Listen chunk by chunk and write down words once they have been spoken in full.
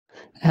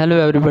Hello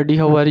everybody,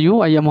 how are you?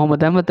 I am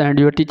Mohammed Ahmed and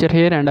your teacher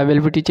here, and I will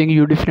be teaching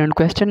you different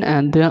questions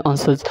and their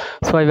answers.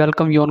 So I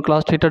welcome you on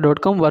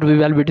classtheater.com where we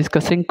will be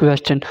discussing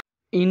question.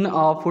 In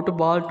a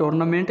football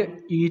tournament,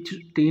 each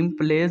team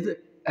plays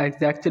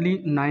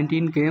exactly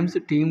 19 games.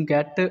 Team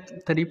get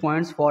 3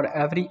 points for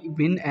every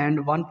win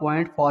and 1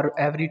 point for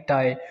every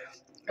tie.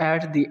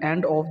 At the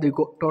end of the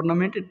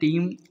tournament,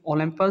 team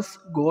Olympus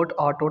got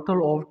a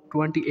total of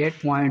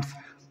 28 points.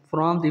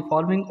 From the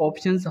following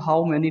options,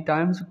 how many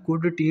times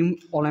could team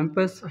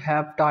Olympus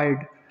have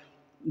tied?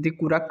 The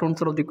correct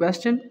answer of the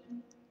question: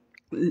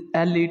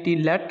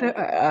 let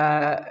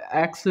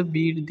X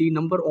be the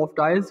number of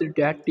ties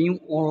that team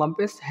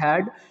Olympus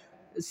had.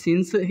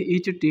 Since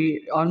each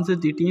earns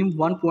the team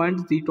 1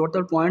 point, the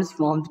total points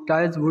from the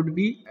ties would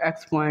be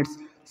X points.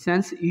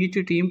 Since each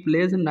team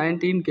plays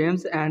 19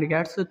 games and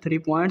gets 3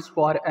 points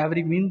for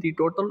every win, the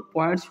total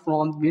points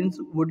from wins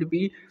would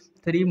be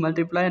 3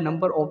 multiply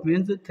number of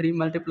wins, 3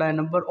 multiply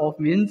number of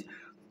wins.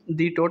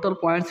 The total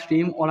points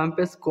team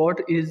Olympus got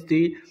is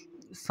the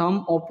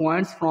sum of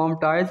points from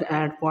ties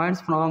and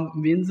points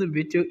from wins,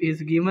 which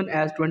is given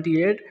as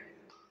 28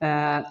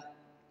 uh,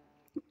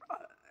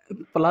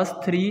 plus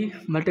 3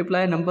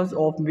 multiply numbers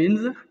of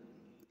wins.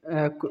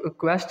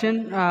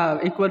 Question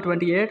equal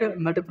 28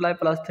 multiply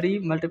plus 3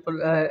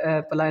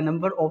 multiply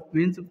number of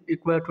wins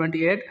equal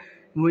 28.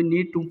 We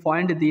need to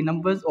find the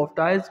numbers of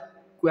ties.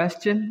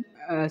 Question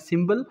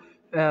symbol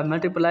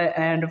multiply,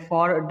 and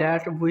for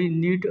that we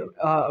need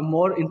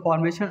more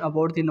information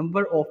about the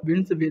number of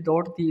wins.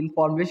 Without the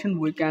information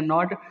we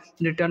cannot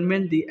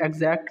determine the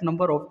exact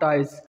number of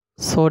ties.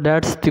 So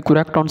that's the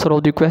correct answer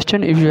of the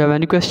question. If you have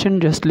any question,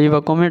 just leave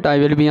a comment. I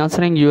will be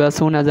answering you as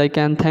soon as I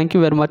can. Thank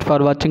you very much for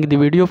watching the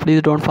video.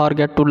 Please don't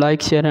forget to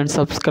like, share and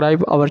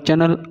subscribe our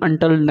channel.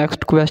 Until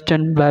next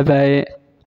question, bye bye.